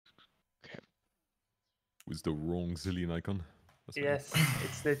with the wrong Zillion icon. That's fine. Yes,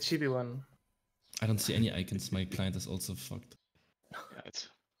 it's the chibi one. I don't see any icons. My client is also fucked. Yeah, it's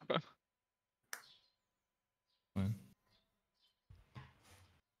Fine.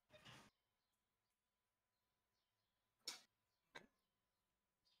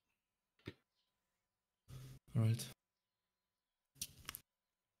 Alright.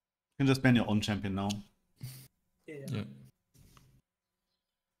 You can just ban your own champion now. Yeah.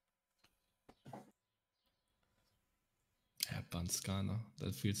 Yeah, ban Skarner.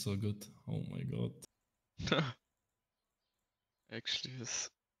 That feels so good. Oh my god. actually is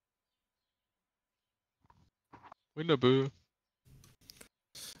winnable.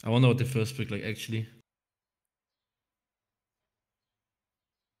 I wonder what the first pick like actually.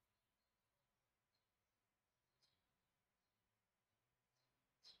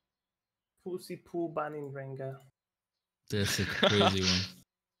 Pussy Poo banning Rengar. That's a crazy one.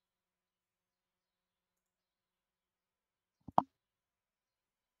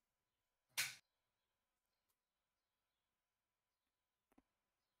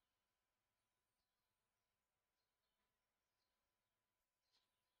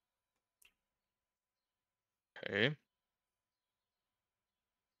 Okay.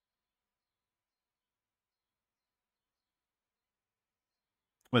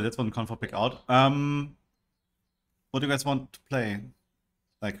 Well, that's one confirm pick out. What do you guys want to play?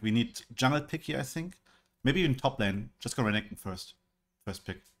 Like, we need jungle pick here, I think. Maybe even top lane. Just go Renekton first. First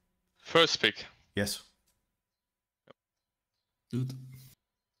pick. First pick. Yes. Dude.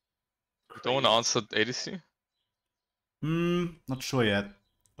 You don't want to answer ADC? Not sure yet.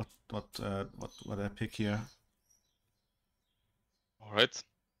 What I pick here? Alright.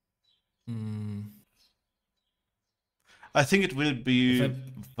 I think it will be If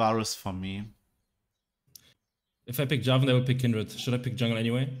Varus for me. If I pick Jarvan, I will pick Kindred. Should I pick jungle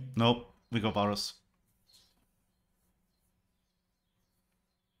anyway? Nope, we go Varus.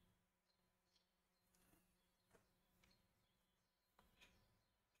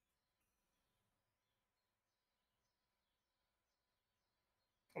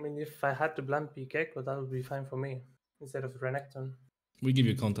 I mean, if I had to blind pick Echo, that would be fine for me instead of Renekton. We give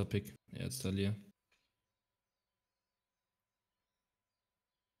you a counter pick. Yeah, it's Talia.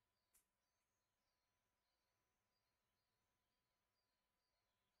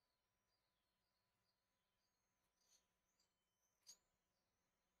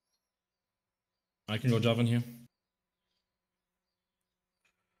 I can go Jarvan here.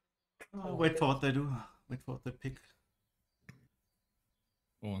 Wait for what they do. Wait for what they pick.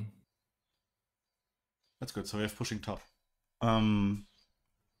 Go on. That's good. So we have pushing top. So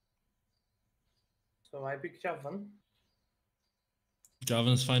I pick Javan.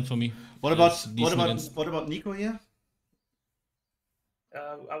 Jarvan is fine for me. What about Nico here?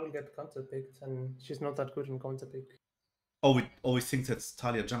 I will get counter picked, and she's not that good in counter pick. Oh, we always think that's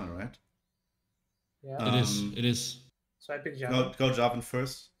Talia jungle, right? Yeah. It is. So I pick Javan. Go Jarvan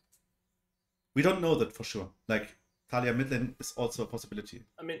first. We don't know that for sure. Like, Talia mid lane is also a possibility.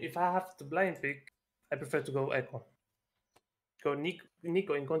 I mean, if I have to blind pick, I prefer to go Echo. Go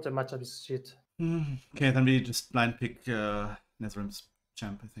Nico in counter matchup is shit. Okay, then we just blind pick Netherrim's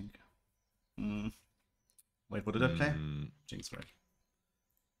champ, I think. Wait, what did I play? Jinx, right?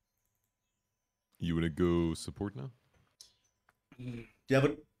 You wanna go support now? Yeah,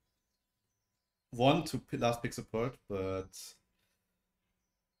 but want to last pick support, but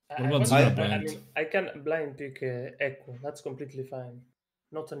What about Syndra I blind? mean, I can blind pick Echo. That's completely fine.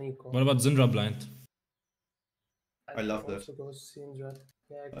 Not an Nico. What about Syndra blind? I love can that. also go Syndra.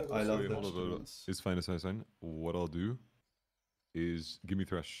 Yeah, I can go I love Wait, that. hold on. It's fine, it's fine. What I'll do is give me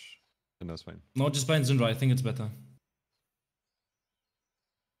Thresh, and that's fine. No, just blind Syndra. I think it's better.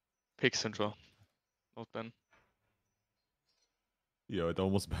 Pick Syndra. Not Ben. Yeah, it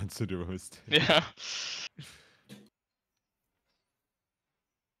almost banned Sidra host. Yeah.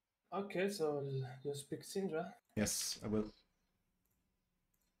 Okay, so just pick Syndra. Yes, I will.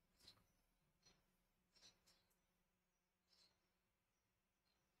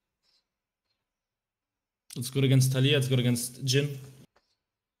 It's good against Talia. It's good against Jhin.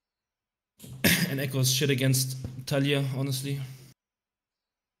 And Echo's shit against Talia, honestly.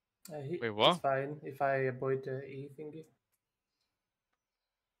 Wait, what? It's fine if I avoid the E thingy.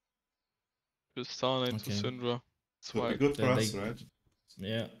 Just Star into Okay. Syndra. It would be Smart. good for Then us, they- right?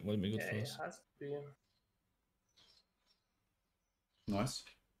 Yeah, will be good Yeah, for it us. has to be. Nice.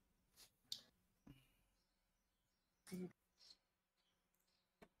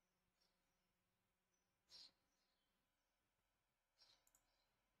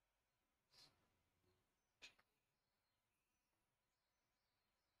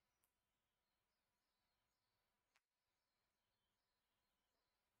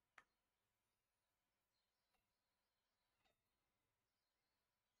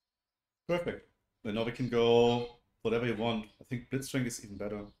 Perfect. Then now we can go whatever you want. I think Blitzcrank is even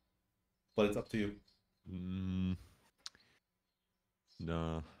better, but it's up to you.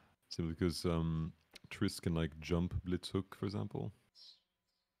 Nah, simply because Triss can like jump Blitz Hook, for example.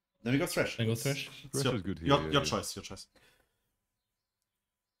 Then we go Thresh. Can I go Thresh? It's Thresh is good here. Your, yeah, your yeah. choice. Your choice.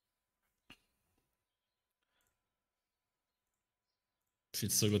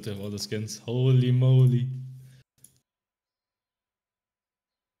 Feels so good to have all the skins. Holy moly.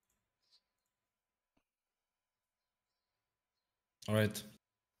 Alright.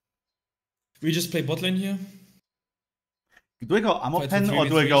 We just play bot lane here. Do I go Ammo Fight Pen for or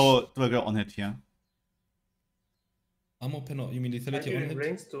 3v3s. do I go on hit here? Ammo pen, or you mean Are lethality you on in hit?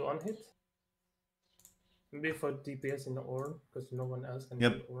 range to on hit? Maybe for DPS in the Orn, because no one else can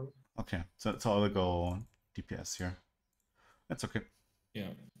Yep. do Orn. Okay, so I will go DPS here. That's okay. Yeah,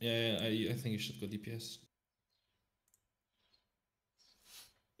 I think you should go DPS.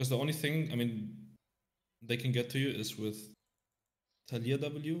 Because the only thing, I mean, they can get to you is with Talia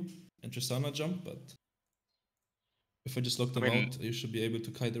W and Tristana jump, but if I just lock them mean- out, you should be able to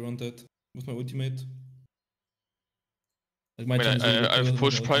kite around that with my ultimate. Like my I mean, team is really good I've with my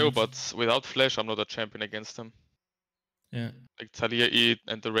pushed Prio, ultimate. but without Flash, I'm not a champion against him. Yeah. Like Talia E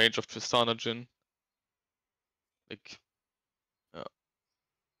and the range of Tristana Jhin. Like, yeah.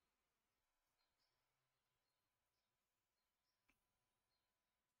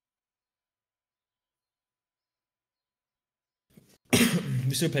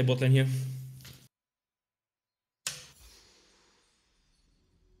 We still play bot lane here.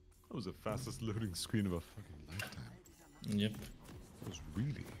 That was the fastest loading screen of a fucking lifetime. Yep. That was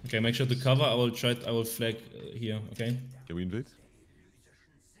really. Okay, make sure to cover. I will flag here, okay? Can we invade?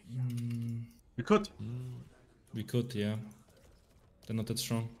 We could. We could, yeah. They're not that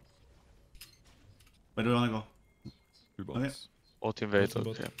strong. Where do you want to go? Three bots. Okay. Bot invade, Bot,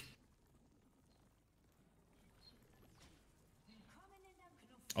 bot. okay.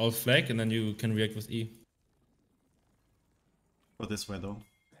 I'll flag and then you can react with E. Go this way though.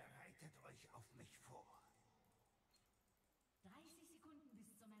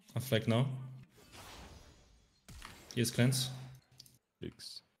 I'll flag now. Here's cleanse.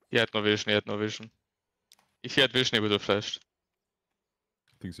 X. He had no vision, he had no vision. If he had vision, he would have flashed.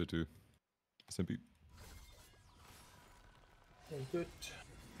 I think so too. SMP. Okay, good.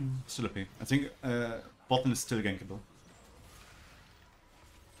 Still okay. I think bottom is still gankable.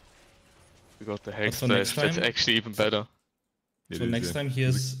 We got the for hex next dash, that's time? actually even better. It So is, next yeah. time He's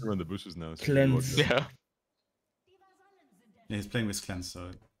here's around the bushes now. So cleanse. Yeah. Yeah, he's playing with cleanse,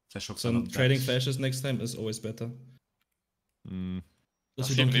 so flash hooks are So not trading bad. flashes next time is always better. Mm, Because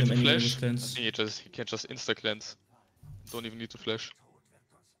Does we he don't even kill need him to anyway flash? with I cleanse. think he can just insta cleanse. Don't even need to flash.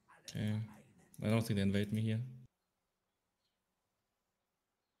 Yeah. I don't think they invade me here.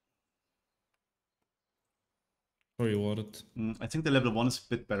 Very rewarded. I think the level 1 is a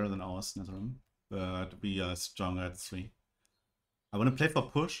bit better than ours, Netherrealm, but we are stronger at 3. I want to play for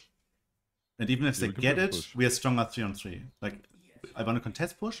push, and even if Yeah, they we can get play it, for push. we are stronger 3 on 3. Like, I want to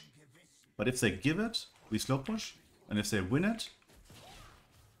contest push, but if they give it, we slow push, and if they win it,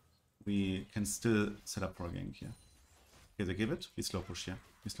 we can still set up for a gank here. Okay, they give it, we slow push here.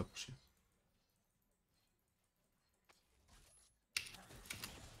 We slow push here.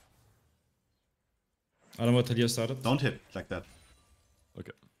 I don't know what Talia started. Don't hit like that.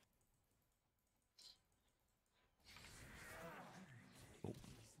 okay.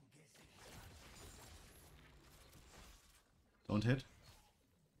 Don't hit.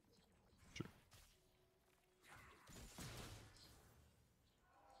 Sure.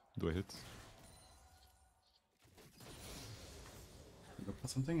 Do I hit? Go for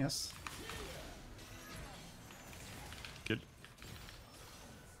something, yes. Kill.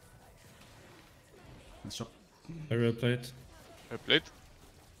 Nice job. Very well played. I played.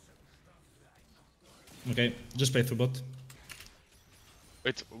 Okay, just play through bot.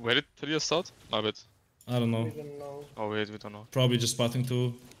 Wait, where did Talia start? My bad. I don't know. We don't know. Oh wait, we don't know. Probably just spotting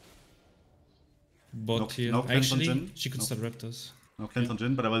to bot No- here. no cleanse on Actually, Jhin? she could No. start Raptors. No cleanse on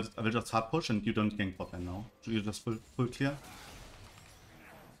Jhin, but I will just hard push and you don't gank bot lane now. So you just full clear.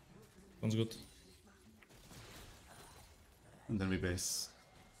 Sounds good. And then we base.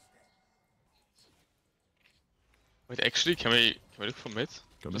 Wait, actually, can we look for mid?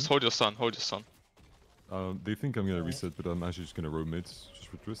 Come Just in. hold your stun, hold your stun. They think I'm gonna reset, but I'm actually just gonna roam mid, just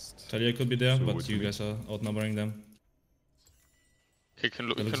for twist. Talia could be there, So but what do you you guys are outnumbering them. Okay, can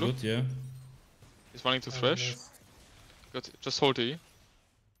look, That can looks look. good, yeah. He's running to Oh, thresh. nice. Good, just hold E.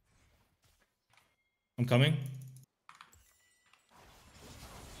 I'm coming.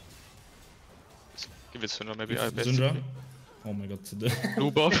 Give it Syndra maybe. I Syndra. Oh my god.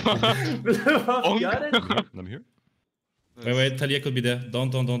 Blue buff. Got it? I'm here. Wait, Talia could be there.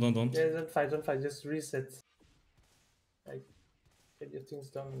 Don't. Yeah, don't fight, just reset. Like, get your things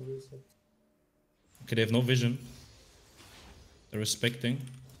done and reset. Okay, they have no vision. They're respecting.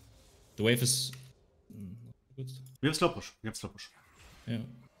 The wave is good. We have slow push. Yeah.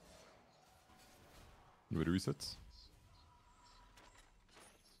 Ready resets?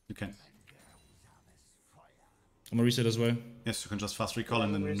 You can. I'm gonna reset as well. Yes, you can just fast recall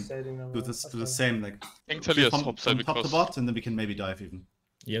and then Resetting now. do this. Do the Okay. same, like I think Talia's from top side top to because bot, and then we can maybe dive even.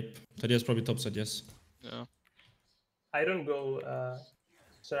 Yep. Talia's probably top side, yes. yeah. I don't go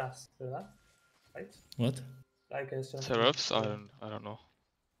Seraphs, right? What? Like a Seraphs? I don't know.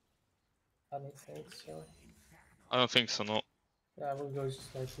 I don't think so. I don't think so. No. Yeah, I will go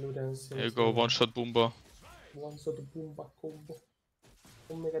just like Ludens. There you go. One shot Boomba. One shot Boomba combo.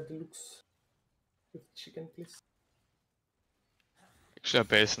 Omega Deluxe. With chicken, please. Actually, I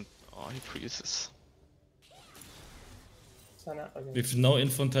base and oh, he freezes. Sana, okay. With no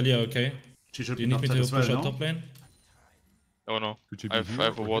info on Talia, okay? She should Do be you need top me side to as push well, out no? top lane? Oh no. Could she I be have here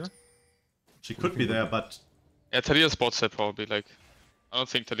a or ward. here? She could be there, but Talia's bot side probably. Like, I don't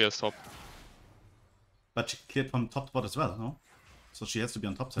think Talia's top. she cleared from top to bot as well, no? So she has to be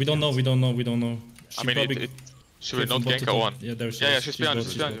on top side. We don't know. I mean, she will not gank her one. Yeah, there she Yeah, is. she's behind you. bot,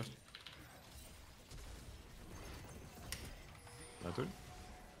 She's behind you. bot. My turn?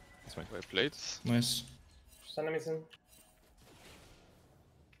 That's fine. Wave blades. Nice. Sana missing.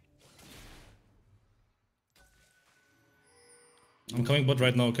 I'm coming bot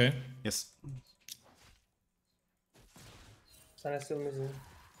right now, okay? Yes. Sana still missing.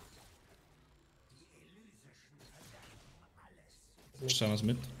 Shana's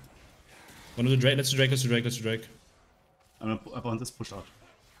mid. Wanna do Drake? Let's do Drake. I want this pushed out.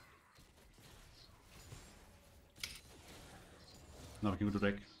 Now we can go to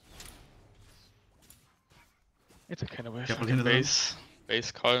Drake. It's a kind of wave. Careful, I can Hindu,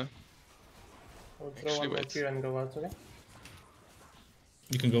 base call. I'll throw Actually, one more wait. here and go out, okay?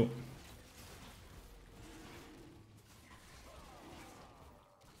 You can go.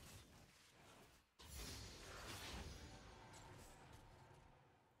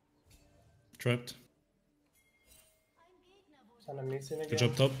 Trapped. Sana missing again. Good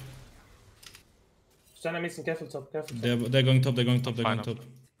job top. Sana missing, careful top. They're going top. Fine,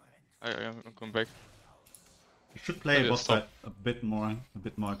 I'm going back. You should play yeah, bot stop. side a bit more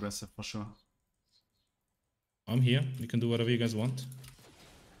aggressive for sure. I'm here. You can do whatever you guys want.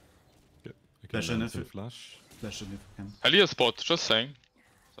 Yeah. I Flash can in land if you- some flash. Flash it if you can. Talia's bot, just saying.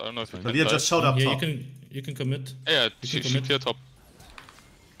 So I don't know if you Fine. can Talia dive. just showed up Yeah, top. you can commit. Yeah, You she can commit. cleared top.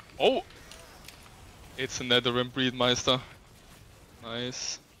 Oh! It's a Netherrim Breedmeister.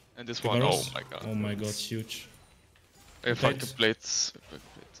 Nice. And this one, oh Varus. my god. Oh my god, huge. Hey, fuck the blades.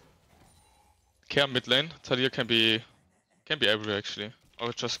 Care mid lane. Talia can be everywhere actually.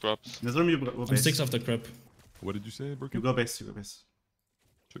 Or just grabs. There's room you go I'm base. 6 after crap. What did you say, Broeki? You go base.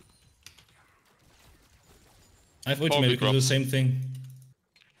 I have ultimate, Probably we can do drop. the same thing.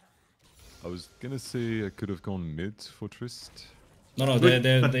 I was gonna say I could have gone mid for Trist. No, Do it-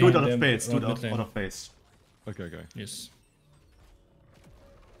 they're but do it out they're of base. Do it around out mid lane. of base. Okay. Yes.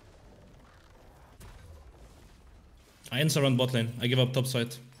 I answer on bot lane. I give up top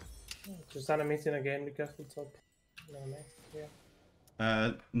side. Sana missing again, be careful top. No, nice.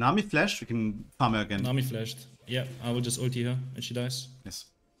 Yeah. Nami flash. We can farm her again. Nami flashed. Yeah, I will just ulti her and she dies. Yes.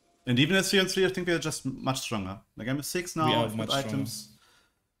 And even at 3-on-3, I think we are just much stronger. Like I'm at 6 now We are with much items.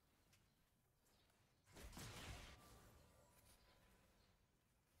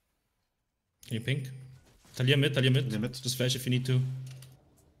 Can you pink? Talia mid. Talia mid. Just flash if you need to.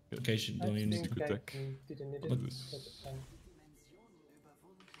 Yeah. Okay, she don't even need to. good I deck. didn't need What it. is- but it's fine.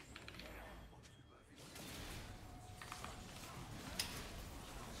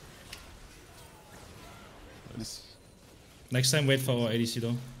 Nice. Next time, wait for our ADC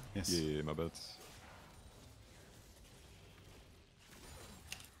though. Yes. Yeah, my bad.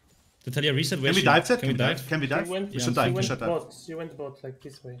 Did Talia reset? Where Can we she- dive that? Can we dive? Can we dive? She went, We Yeah, should I'm dive. We she should went dive. bot. She went bot like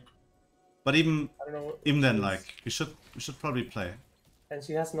this way. But even I don't know. then, if like it's- we should probably play. And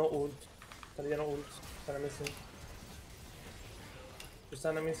she has no ult. Talia no ult. Sana missing.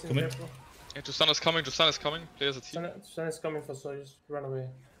 Sana missing, Come in. careful. Yeah, Tristana's coming. Play as a team. Sana is coming for, so just run away.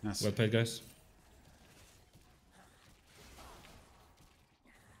 Yes. Well played, guys.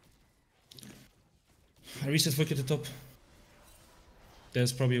 I reset for at the top.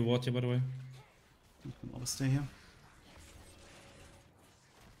 There's probably a ward here, by the way. We can always stay here.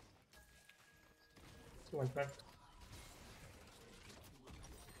 She went back.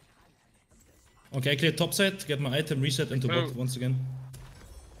 Okay, I clear top side, get my item, reset into bot once again.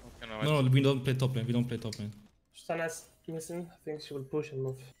 Okay, no, No, we don't play top lane, we don't play top lane. Tristana's missing. I think she will push and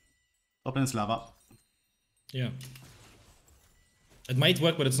move. Top lane is lava. Yeah. It might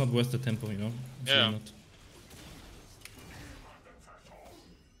work, but it's not worth the tempo, you know? It's Yeah. really not.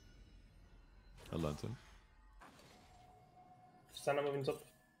 A lantern. Tristana moving top.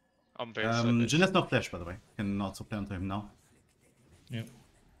 I'm base. Jin has no flash, by the way. Can also play onto him now. Yeah.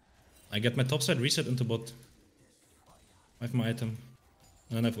 I get my top side, reset into bot. I have my item.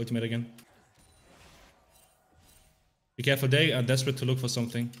 And then I have ultimate again. Be careful, they are desperate to look for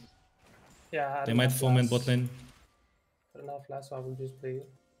something. Yeah, I They don't might have form in flash. bot lane. I don't have flash, so I will just play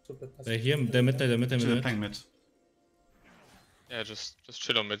super passive. They're here, they're mid lane, they're mid lane, Jin they're is playing mid. Yeah, just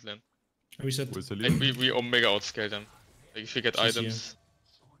chill on mid lane. Reset. Where's the Like lead? we omega outscale them. Like if you get She's here. items,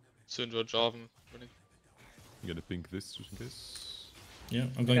 Syndra, Jarvan, winning. I'm gonna pink this just in case. Yeah,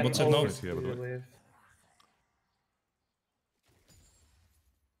 I'm going Can bot side now. always Yeah, by the do the way. wave.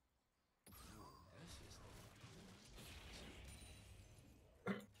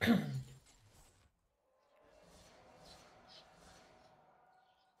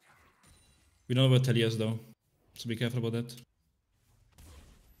 We don't know where Talia is though. So be careful about that.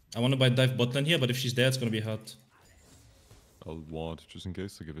 I want to buy dive bot lane here, but if she's there, it's gonna be hard. I'll ward just in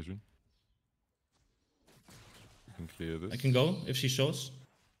case, like a vision. You can clear this. I can go if she shows.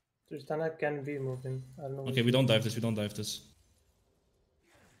 Tristana can be moving. I don't know. Okay, we don't dive this, we don't dive this.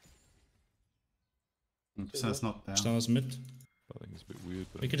 Tristana's not there. Stana's mid. I think it's a bit weird,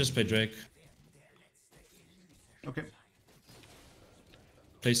 but We can just play Drake. Okay.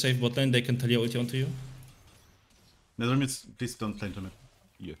 Play safe bot lane, they can Talia ulti onto you. Nethermid, please don't play into mid.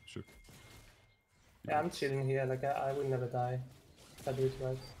 yeah, sure. Yeah, I'm chilling here. Like I will never die. If I do it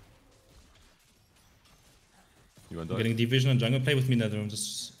right. You want I'm that? getting deep vision and jungle. Play with me, Netherrealm.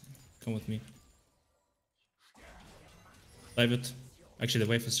 Just come with me. Dive it. Actually, the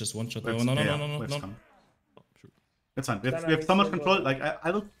wave is just one shot. Oh, Waves- no, no, yeah, no, no, no, waves no. coming. Oh, sure. It's fine. We Then have, I we have so much will control. go. Like I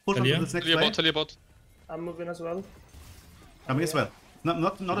will push on Talia? to this next Talia wave. bot, Talia bot. I'm moving as well. Coming as well. Not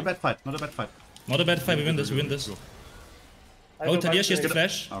a bad fight. Not a bad fight. Not a bad fight. We win this. We win this. Go. I Oh, go Talia, back she has to the it.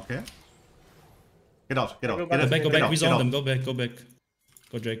 flash. Okay. Get out. Get out. Go Get back, out. Go back, go get back. out, We get zone out. them. Go back, go back.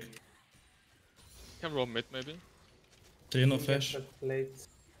 Go Drake. Can roam mid maybe. Talia, no Get flash. the plate.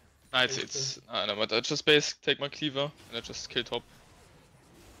 Nah, it's I don't know, but I just base, take my cleaver, and I just kill top.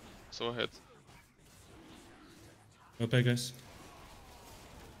 So ahead. Go back, guys.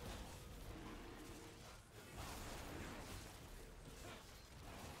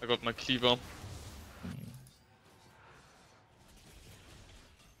 I got my cleaver.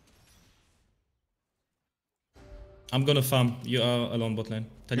 I'm gonna farm. You are alone bot lane.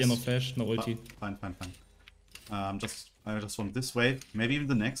 Talia, no Yes. flash, no ulti. Fine. I just want this wave. Maybe even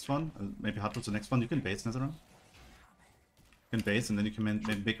the next one. Maybe hard with the next one. You can base Netherrealm. You can base and then you can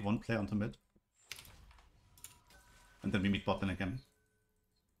maybe make one play onto mid. And then we meet bot lane again.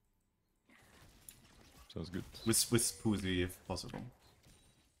 Sounds good. With Poozy if possible.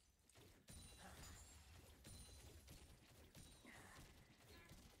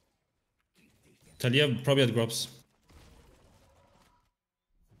 Talia probably at Grubs.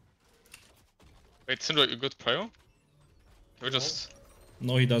 Wait, Syndra, you good prior? Can we just...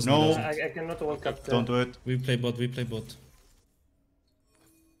 No, he doesn't. No. He doesn't. I cannot walk up there. Don't do it. We play bot. We play bot.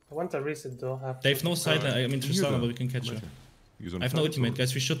 I want a reset though. They have no side lane. I mean, You Tristana, go. but we can catch her. Use on I have no flanks ultimate, or-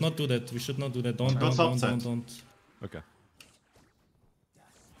 guys. We should not do that. We should not do that. Don't, Don't don't, stop don't, side. don't. Okay.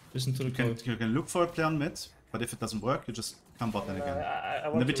 Listen to the call. You can look for a play on mid, but if it doesn't work, you just come bot lane again. I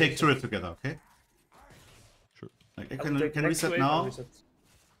And want then we to take reset. turret together, okay? Sure. Like I I will take can next reset wave or now. reset?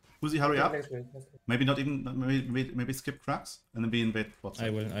 Poozy, hurry up. Next wave, next wave. Maybe not even maybe skip cracks and then be invade bot I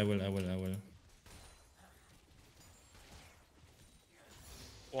side. will, I will, I will, I will.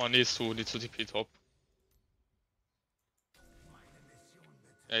 Oh, needs to TP top.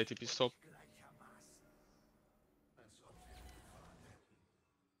 Yeah, TP top.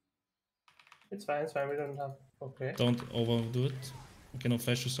 It's fine, we don't have. Okay. Don't overdo it. Okay, no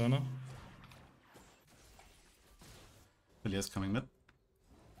flash to Sana. Talia's coming mid.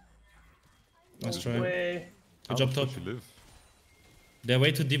 Nice No try. way. Good How job, much top. does she live? They're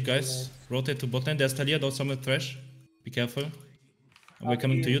way too deep, guys. Rotate to bot lane. There's Talia, don't summon Thresh. Be careful. And we're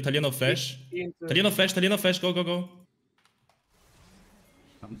coming to you. Talia, no flash. Into- Talia, no flash. Talia, no flash. Go, go, go.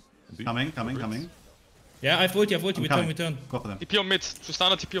 Deep? Coming. Yeah, I have ulti, I'm We turn, coming. we turn. Go for them. TP on mid.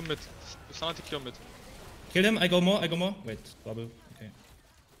 Tristana TP on mid. Tristana TP on mid. Kill him. I go more. Wait, bubble. Okay.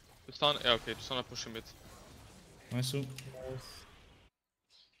 Tristana, yeah, okay. Tristana pushing mid. Nice. Nice.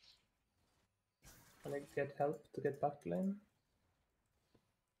 Can I get help to get back lane?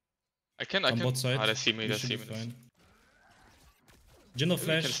 I can. On bot side. Ah, they see me. We They should see be me. fine. Jin no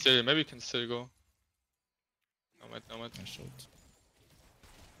flash. Maybe we can still go. No might. I showed.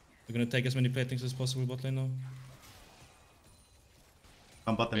 We're gonna take as many platings as possible bot lane now.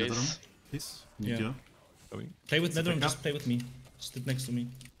 Come bot in the room, Base. please. Need Yeah. you. Coming. Play with It's a Netherrealm, pickup. just play with me. Just sit next to me.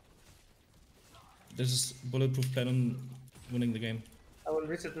 This is bulletproof plan on winning the game. I will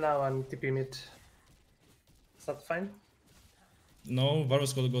reset now and TP mid. Is that fine? No,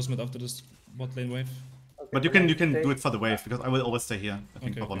 Varus goes mid after this bot lane wave. Okay, But you then can I do take- it for the wave because I will always stay here. I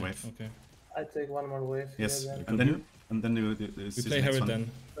think Okay, for one okay, wave. okay. I take one more wave. Yes, Here, then. and then you We see the play next Herod one.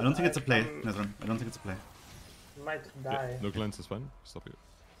 then. I don't think it's a play, I'm- Netherrealm. I don't think it's a play. Might Yeah, die. no glance is fine. Stop it.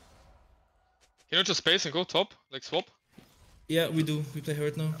 Can you just space and go top? Like swap? Yeah, we do. We play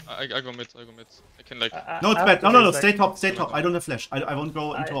Herod now. I go mid. I can like. No, it's I have bad. to No, base, stay like, top, stay top. I don't have flash. I won't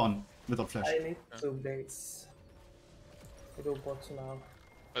go into I- on without flash. I need to base. I go bot now.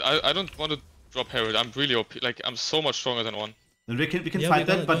 But I don't want to drop Herald. I'm really OP. Like I'm so much stronger than one. Then we can Yeah, fight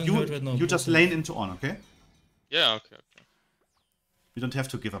we're that, but going Herald right now, you just push it. lane into on, okay? Yeah. Okay. You don't have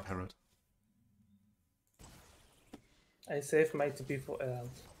to give up Herald. I save my TP for Herald.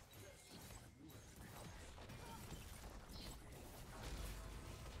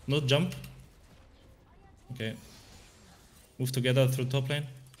 No jump. Okay. Move together through top lane.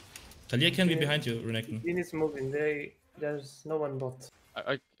 Talia can be Yeah. behind you, Renekton. He needs moving. There's no one bot.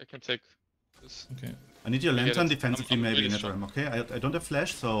 I can take this. Okay. I need your lantern it. defensively, I'm maybe really in Netherrealm, okay? I don't have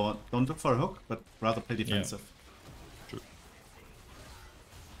flash, so don't look for a hook, but rather play defensive.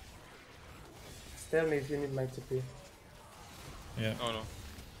 Tell me if you need my TP. Yeah. Oh no.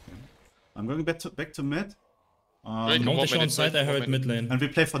 I'm going back to mid. Drake, Monk one is shown minute, side, I Drake, heard one mid lane. And we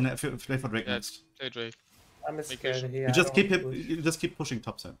play for Drake Yeah, next. play Drake. I'm scared sure. here. You I just don't keep want him. to push. You just keep pushing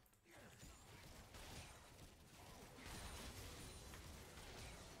top side.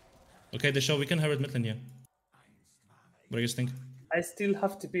 Okay, they show we can Herod mid lane here. What do you guys think? I still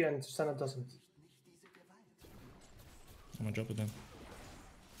have TP and Susana doesn't. I'm gonna drop it then.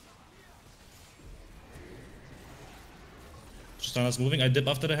 Tristana's moving. I dip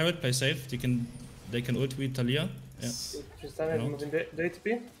after the Herald. Play safe. They can ult with Talia. Yeah. Tristana is No. moving. Do you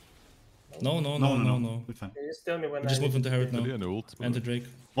TP? No. We're fine. Okay, just tell me when We just I move need into to Herald TP. now. Yeah, no ult. but- And the Drake.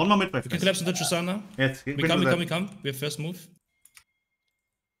 One more mid wave. We can guys. collapse into Tristana. Yes, We come. We have first move.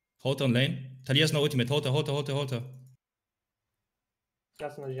 Hold on lane. Talia's no ultimate. Hold her.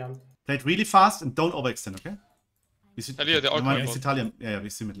 That's no jump. Play it really fast and don't overextend, okay? We see Talia, they're all we coming see out. Talia. Yeah, we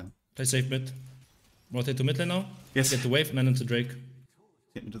see mid lane. Play safe mid. Rotate to mid lane now. Yes, Get the wave and then into Drake.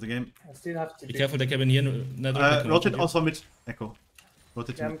 get into the game. I still have TP. Be careful, they can here. Rotate also mid. Echo.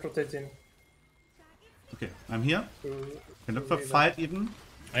 Rotate to Yeah, I'm mid. rotating. Okay, I'm here. To, Can look for fight even.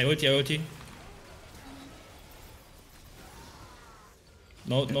 I ulti.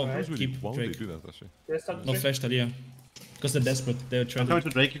 No, Alright. keep Why would they Drake. do that actually? There's some No flash Talia. Because they're desperate. They're I'm trying coming to.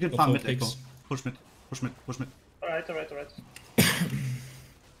 to Drake. You can Go farm for mid. Echo. picks. Push mid. Alright.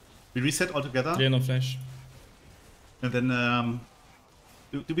 We reset all together, Clear no flash. and then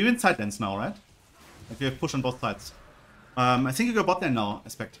do we win side lanes now, right? Like we have push on both sides. I think you go bot lane now,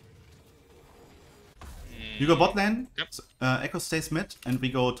 Aspect. You go bot lane. Yep. Echo stays mid, and we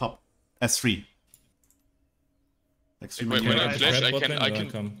go top as 3. Like 3 Wait, men. when I You flash, Grab I bot can- lane I or can-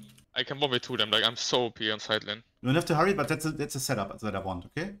 come. I can bomb it to them. Like I'm so OP on side lane. don't have to hurry, but that's a setup that I want.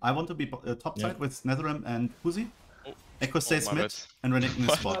 Okay, I want to be top Yeah. side with Netherrealm and Pussy. Oh, Echo stays my mid, bad. and Renekton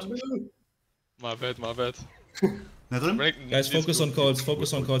is bot. My bad. Netherrealm, Renekton Guys, needs focus to- on calls.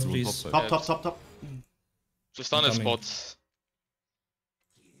 Focus on calls, We'll please. top side. top. Tristana is Incoming. bot.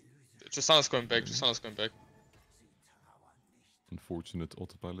 Tristana's going back. Unfortunate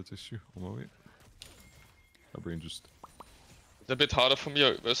autopilot issue on my way. My brain just. It's a bit harder for me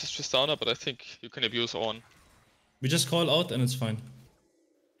versus Tristana, but I think you can abuse on. We just call out and it's fine.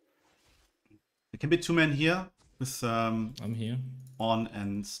 There can be 2 men here with I'm here. On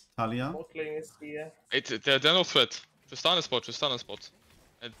and Talia. Bot lane is here. They're no threat. Tristana's bot.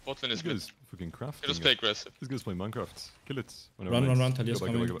 And bot lane is This mid. guy's fucking crafting. They just it. play aggressive. This guy's playing Minecraft. Kill it. Run, Talia's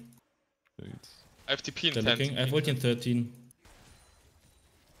coming. Yeah, it's- I have TP in They're 10. looking. I have ulti in 13.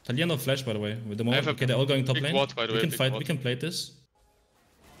 Talia no flash, by the way. With the I moment, have a okay, they're all going top big lane. ward, by the We way, can big fight. ward. We can play this.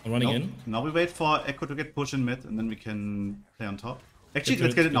 I'm running No, in. now we wait for Echo to get pushed in mid, and then we can play on top. Actually, Get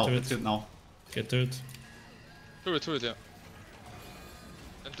let's get it turret, now. get Let's get it now. Get turret. Turret, yeah.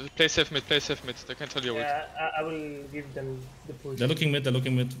 And play safe mid. They can tell you what. Yeah, I will give them the push. They're looking mid.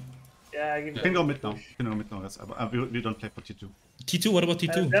 Yeah, I give You them can go the mid now. push. You can go mid now. We don't play for T2. T2, what about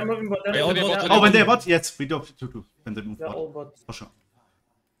T2? They're moving bot. They all They're bot. moving Oh, when they're bot? Yes, we do have T2 when they move They're all bot. bot. For sure.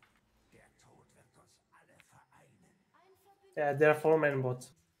 Yeah, they're 4 man bot.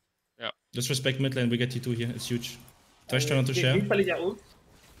 Just respect mid lane, we get T2 here, it's huge. Thresh turn on to share. Give Talia ult.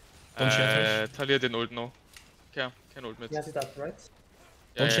 Don't share Thresh. Talia didn't ult, no. Can ult mid. He has it up, right?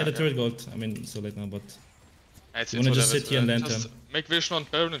 Don't share the turret gold. I mean, it's so late now, but... It's You wanna just whatever, sit here and lantern. Just make vision on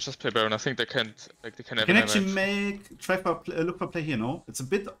Baron and just play Baron. I think they can't, like, they can You have can an actually advantage. look for play here, no? It's a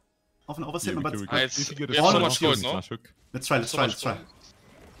bit of an overstatement, but we Ah, it's- if you get we a have so flash much gold, hook, no? flash hook. let's try, So much try. gold.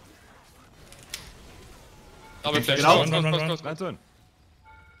 Double flash. Get out. Run. Lantern.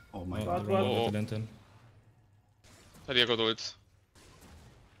 Oh my Oh, god. the wrong with the lantern. Talia got ult.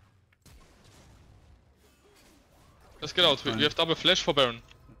 Let's get out. We have double flash for Baron.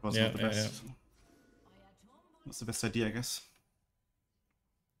 That was not the best. That's the best idea, I guess.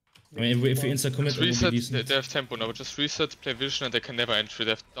 I mean, if we insta commit, it Just will be reset. They decent. have tempo now. Just reset, play vision, and they can never entry.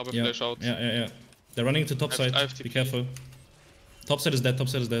 They have double Yeah, flash out. yeah. They're running to top side. I have Be TP. careful. Top side is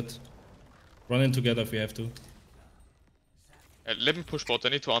dead. Run in together if we have to. Let me push bot. I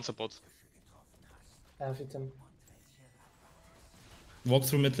need to answer bot. I have hit him. Walk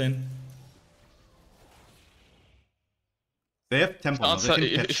through mid lane. They have tempo. now, Answer, they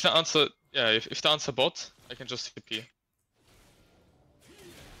can if catch. the answer, yeah, if the answer bot, I can just TP.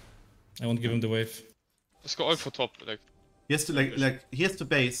 I won't give him the wave. Just go all for top. Like, He has to he has to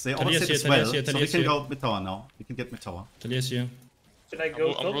base. They all Talia's sit here, as well, Talia's here, so we Talia's can here. go mid tower now. We can get mid tower. Talia's here. Should I go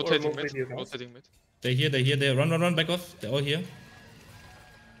I'm top or rotating move mid. with you guys? Rotating mid. They're here. Run, back off. They're all here.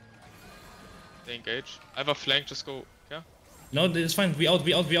 They engage. I have a flank. Just go. Yeah. No, it's fine. We out.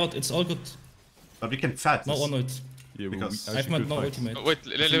 It's all good. But we can fight No this. on ult. Yeah, Because I have actually no could fight. ultimate. Oh, wait,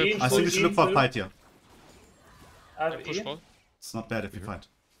 let me I think we should look for a fight here. I have push E. bot. It's not bad if we fight.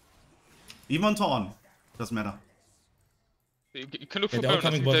 Even on Torn. Doesn't matter. You can look Yeah, for they're all Baron. I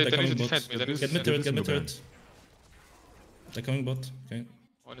coming think bot. they They're need to coming defend bot. me. They need to Get mid defend turret. me. They're coming bot. Okay.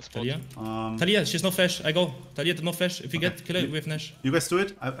 One is bot. Talia. Um, Talia, she's no flash. I go. Talia did no flash. If you get killer, we have Nash. You guys do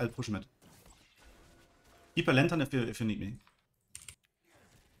it. I'll push mid. Keep a lantern if you need me.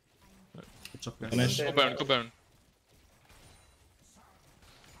 Good job, guys. Nash. Go Baron. Go Baron.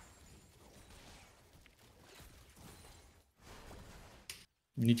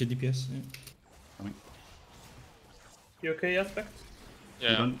 You need your DPS. Yeah. Coming. You okay, Aspect?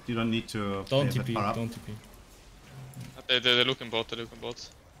 Yeah. You don't need to. Don't play that TP. far up. Don't TP. They're looking bot. They're looking bot.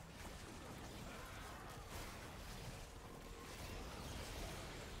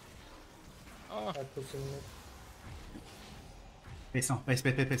 Ah, I push him mid. Base now. Base.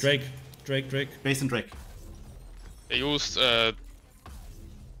 Drake. Base and Drake. they used. Actually,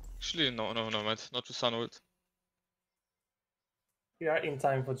 no, mind. Not to Sun ult. We are in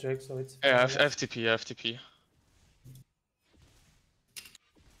time for Drake, so it's Yeah, fine. FTP. FTP.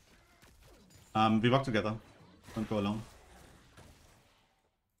 We work together. Don't go alone.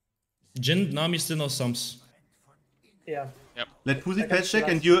 Jin, Nami still no sums. Yeah. Let Pussy I got flash check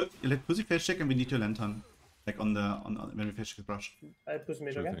last- and you let Pussy flash check and we need your lantern. Like on when we flash the brush. I push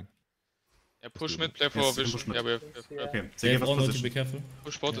mid Sure again. thing. Yeah, push do mid. Play for Yes, vision. push mid. Yeah, we have. Yeah. Okay, They they give have us all no to be position. careful.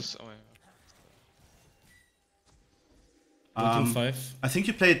 Push bot Yeah. is. Oh, yeah. Team 5. I think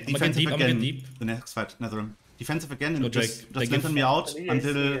you played I'ma get defensive deep, I'ma again. get deep. The next fight, Netherim. Defensive again and Go Drake. just They lantern give- me out Talia is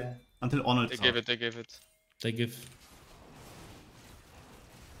until here. Arnold They is gave out. it. They gave it. They give.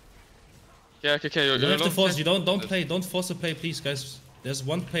 Yeah, okay. You don't have to alone, force. okay? You don't play. Don't force the play, please, guys. There's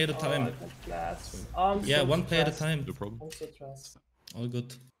one play at a Oh, time. I can't blast. I'm Yeah, so one play at a stressed. time. No problem. I'm so stressed. All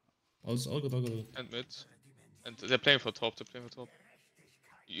good. All good. And mid. And they're playing for top.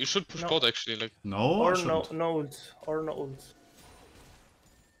 You should push No. bot actually. Like, No, Or I shouldn't. no ult. Or no ult.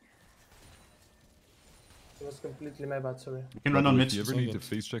 It was completely my bad, sorry. We can run on mid. If you ever it's all need to good.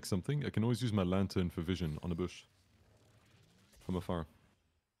 phase check something, I can always use my lantern for vision on a bush. From afar.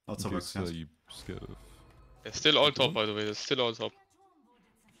 Also in works, case, yes. you scared of. they're still all top, by the way. They're still all top.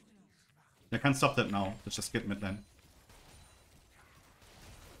 You can't stop that now. Let's just get mid lane.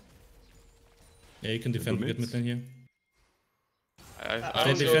 Yeah, you can defend. We Good get mids. mid lane here. I I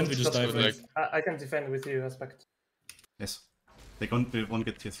don't defend, know. we just That's dive good, in. like, I can defend with you, Aspect. Yes. They won't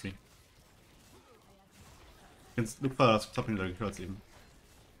get tier 3. You can look for stopping the recruits even.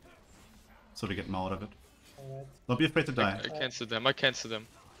 So we get more out of it. Alright. Don't be afraid to die. I cancel them. I cancel them.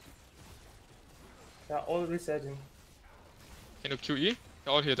 They're all resetting. Can you QE?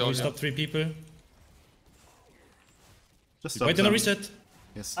 They're all here. They're all We here. stop 3 people. Just stop Wait, then a them. reset.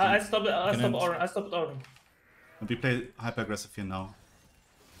 Yes. I stopped. I Can stopped end. Oran. I stopped Oran. And we play hyper aggressive here now.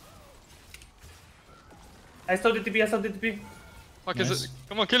 I stopped the TP. I stopped the TP. Fuck, Nice. is it?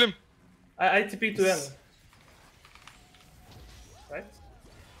 Come on, kill him. I TP to him. Right?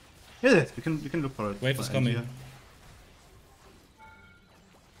 Yeah, we can look for it. Wave for is end coming. here.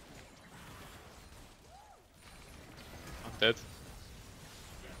 I'm dead.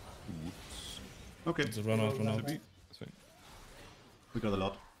 Okay, It's a run out, run out. That's fine. we got a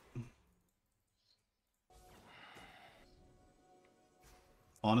lot.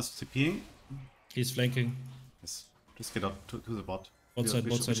 Honest TPing. He's flanking. Yes, just get up to the bot. Bot side,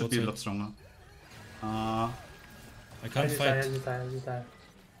 bot we side, should bot be a side. lot stronger. I I can't just die, I fight. just die, I just die.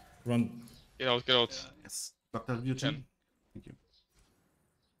 Run. Get out, get out. Yes, Dr. Eugene. Thank you.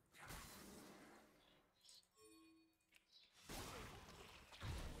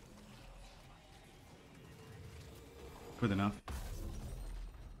 Good enough.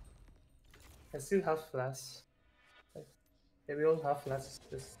 I still have flash. Like, yeah, we all have flash.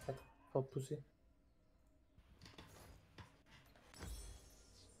 Just like for pussy.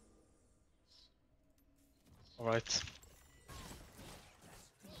 Alright.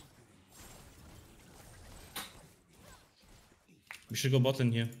 We should go bot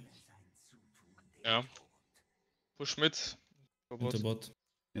lane here. Yeah. Push mid. Go bot. Into bot.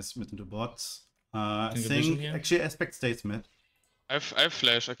 Yes, mid into bots. I Can you get vision think here? actually aspect stays mid. I have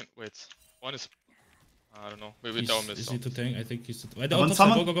flash, I can wait. One is I don't know, maybe down mid. Is So. he to tank? I think he's to I down want top side,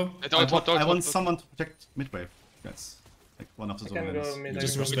 someone- go, go, go. I I don't want, want, someone to protect mid wave. Yes, like one of the I can go zone mid.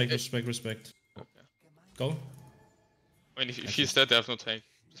 Just I can go respect, respect, respect. Okay. Go. I mean, if he's dead, they have no tank.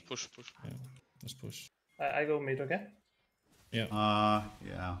 Just push, push. Yeah, let's push. I go mid, okay? yeah. I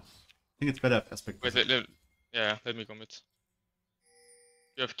think it's better if aspect. Wait, yeah, let me go mid.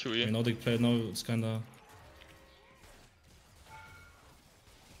 You have I QE. mean, Nordic player now, it's kinda...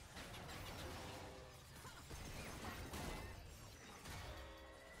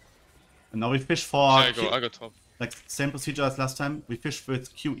 And now we fish for I go top. like same procedure as last time. We fish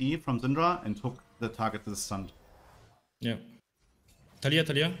with QE from Syndra and hook the target to the stunned. Yeah. Talia,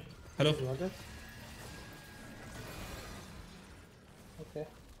 Talia. Hello. You want it? Okay.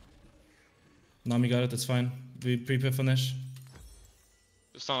 Nami got it, that's fine. We prepare for Nash.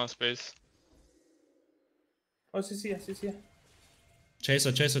 Just down on space. Oh, CC.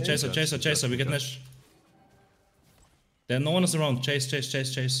 Chaser, chaser, Yeah, chaser, yeah, chaser, yeah, chaser. We get yeah. Nash. There, no one is around. Chase, chase,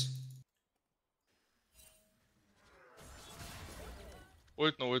 chase, chase.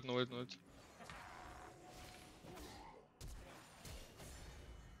 Ult, no ult, no ult, no ult.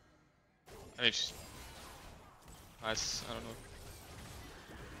 I mean, nice, I don't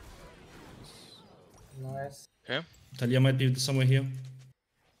know. Nice. Okay. Talia might be somewhere here.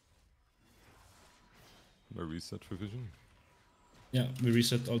 I reset for vision. Yeah, we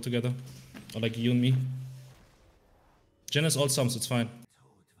reset all together. Or like you and me. Jen has all sums, it's fine.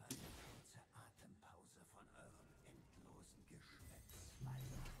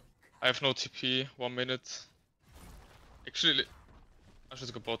 I have no TP, 1 minute. Actually, I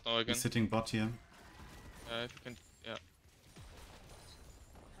should go bot now We're again. sitting bot here. If you can, yeah.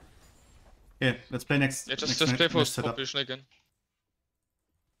 Yeah, let's play next. Yeah, next just play for next setup. vision again.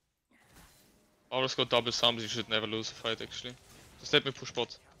 Always go double sums, you should never lose a fight actually. Just let me push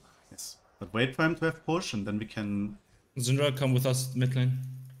bot. Yes, but wait for him to have push, and then we can Syndra, come with us mid lane.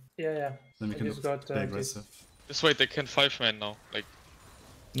 Yeah. then we I can just got, play this. aggressive. Just wait, they can 5-man now. Like,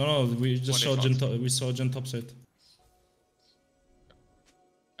 No, we just saw One Jen, advance. we saw Jen topside.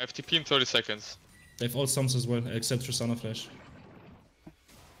 I have TP in 30 seconds. They have all sums as well, except Tristana Flash.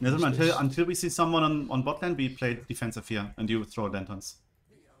 Netherman, until we see someone on bot lane, we play defensive here, and you throw lanterns.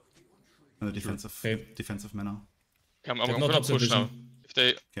 In the defensive Okay. defensive manner. Okay, I'm They have no gonna topside push now. vision. If they...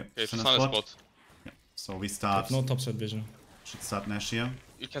 Okay, Okay, Senna Tristana spot. spot. Yeah. So we They start. have no topside vision. Should start Nash here.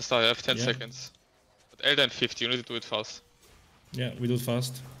 You can start, I have 10 Yeah. seconds. But Elder and 50, you need to do it fast. Yeah, we do it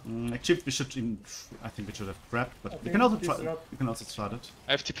fast. Actually, we should even. I think we should have grabbed, but we think can also this try. is not- We can also start it.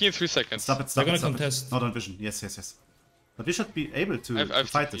 I have TP in 3 seconds. Stop it. Stop They're it. gonna Stop it. contest. Not on vision. Yes. But we should be able to, I've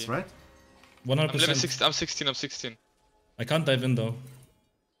fight TP. this, right? 100%. I'm level 16, I'm 16. I can't dive in though.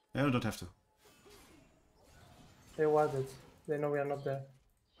 Yeah, we don't have to. They warded. They know we are not there.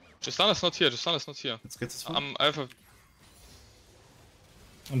 Tristana's not here, Tristana's not here. Let's get this one. I have a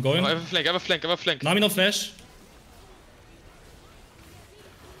I'm going. flank. Nami no flash.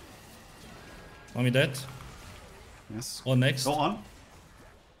 Nami dead. Yes. Or next. Go on.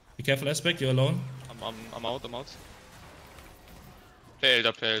 Be careful, Aspect, you're alone. I'm out. Play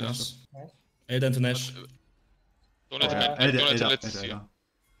Elder. Nice. Elder into Nash. Don't let him Yeah. in. Don't let him let Elder. you.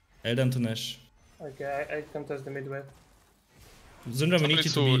 Elder into Nash. Okay, I contest the mid wave. Syndra, we need you to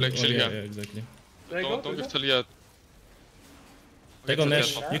Somebody be... to, like, chill yeah, here. exactly. Do I go? Don't Do give that? Talia. They go Talia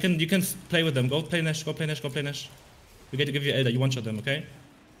Nash. top. You can play with them. Go play Nash. We get to give you Elder. You one-shot them, okay?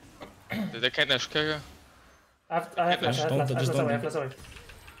 They can't Nash. Okay. I have flash. I Don't- just don't- have flash away.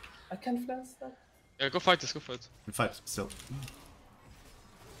 I can flash that. Yeah, go fight this. We fight still.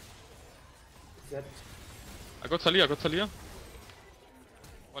 That. I got Talia.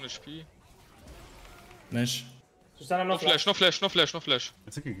 1 HP. Nash. Susanna, No flash, no flash, no flash, no flash.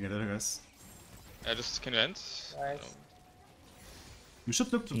 I think you can get it, guys. Yeah, just can you end? Nice. We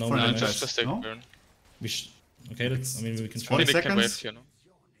should look No, for no, an no, Just take no? burn. We okay, that's, I mean, we can try. 40 Maybe they can wave seconds? here, no?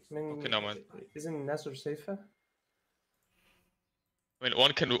 I mean, Okay, never mind. isn't Nasser safer? I mean,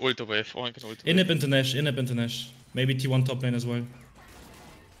 one can ult a wave, one can ult a wave. Inhib into Nash, inhib into Nash. Maybe T1 top lane as well.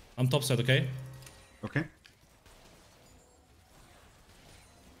 I'm top side, okay? Okay.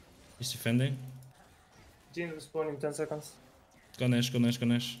 He's defending. Jean will spawn in 10 seconds. Go Nash, go Nash, go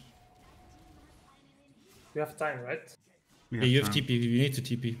Nash. We have time, right? Yeah, you have time. TP, we need to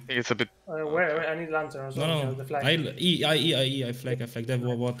TP. I think it's a bit... Where? I need lantern or something. No, The no. flag. I flag. They have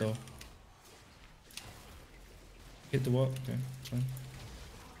what though? Hit the wall. Okay, that's fine.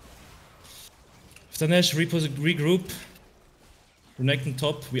 After Nash, regroup. Renekton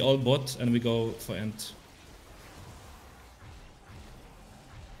top, we all bot, and we go for end.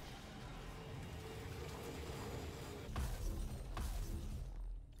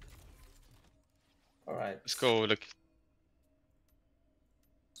 Alright. Let's go, like...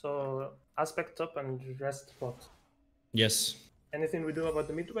 So, aspect top and rest bot. Yes. Anything we do about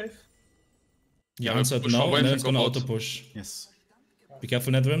the mid wave? You Yeah, we answered push no, from wave and then and it's go gonna bot. auto push. Yes. Be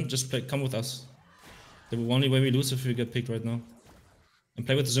careful, Netherrealm. Just play. Come with us. The only way we lose if we get picked right now. And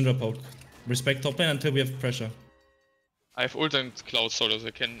play with the Syndra poke. Respect top lane until we have pressure. I have ult and cloud solo, so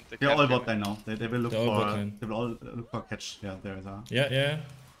they can... They're can't all kill bot me. lane now. They will look They're all for. bot lane. They will all look for catch. Yeah, there is a. Yeah.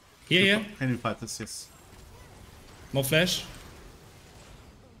 Here. Can you fight this? Yes. More flash.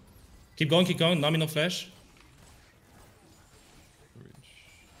 Keep going. Nami no flash.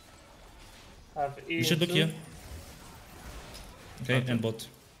 I have E We should look two. here. Okay, and bot.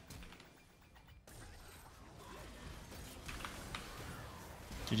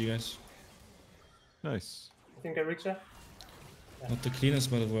 GG guys. Nice. I think I reach her. Not the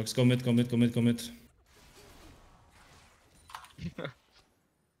cleanest, but it works. Go mid.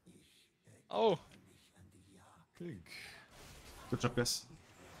 Oh! Big. Good job, guys.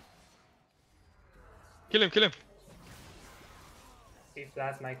 Kill him! If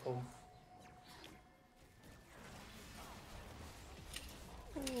that's my home.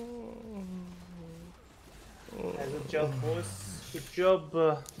 Good job, boys. Good job.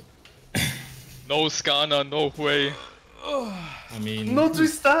 No Skarner, no way. I mean, No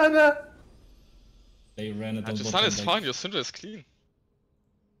Tristana! they ran it on Just bot is lane, fine, your Syndra is clean.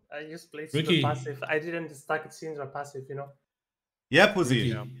 I just played Broeki. super passive. I didn't stack it Syndra passive, you know? Yeah,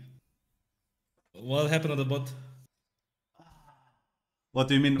 pussy. Broeki. What happened on the bot? What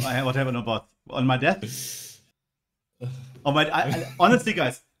do you mean? What happened on bot? On my death? On my. Honestly,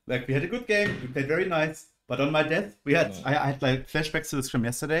 guys, like we had a good game. We played very nice. But on my death, we had. I had like flashbacks to this from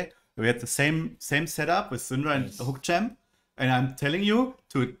yesterday. We had the same setup with Syndra and Hook Champ, and I'm telling you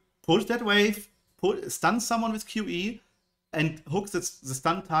to push that wave, stun someone with QE, and hook the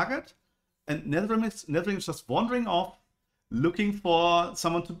stun target. And Netherrealm is just wandering off, looking for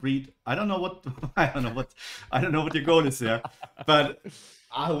someone to breed. I don't know what your goal is there, but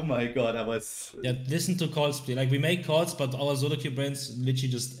oh my god, I was. Yeah, listen to calls. Like we make calls, but our solo queue brains literally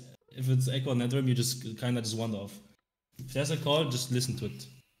just, if it's Echo or Netherrealm, you just kind of just wander off. If there's a call, just listen to it.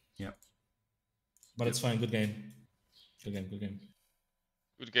 Yeah. But it's fine. Good game. Good game.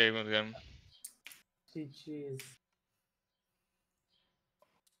 Good game again. GG's.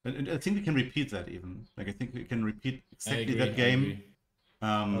 And I think we can repeat that even. Like I think we can repeat I exactly agree, that I game. agree.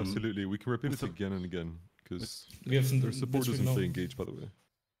 Absolutely. We can repeat it so- again and again. Because We have their support literally doesn't no- stay engaged, by the way.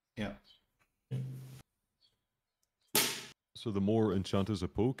 Yeah. So the more enchanters I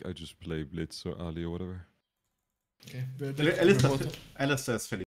poke, I just play Blitz or Ali or whatever. Okay. Alistair is Philly.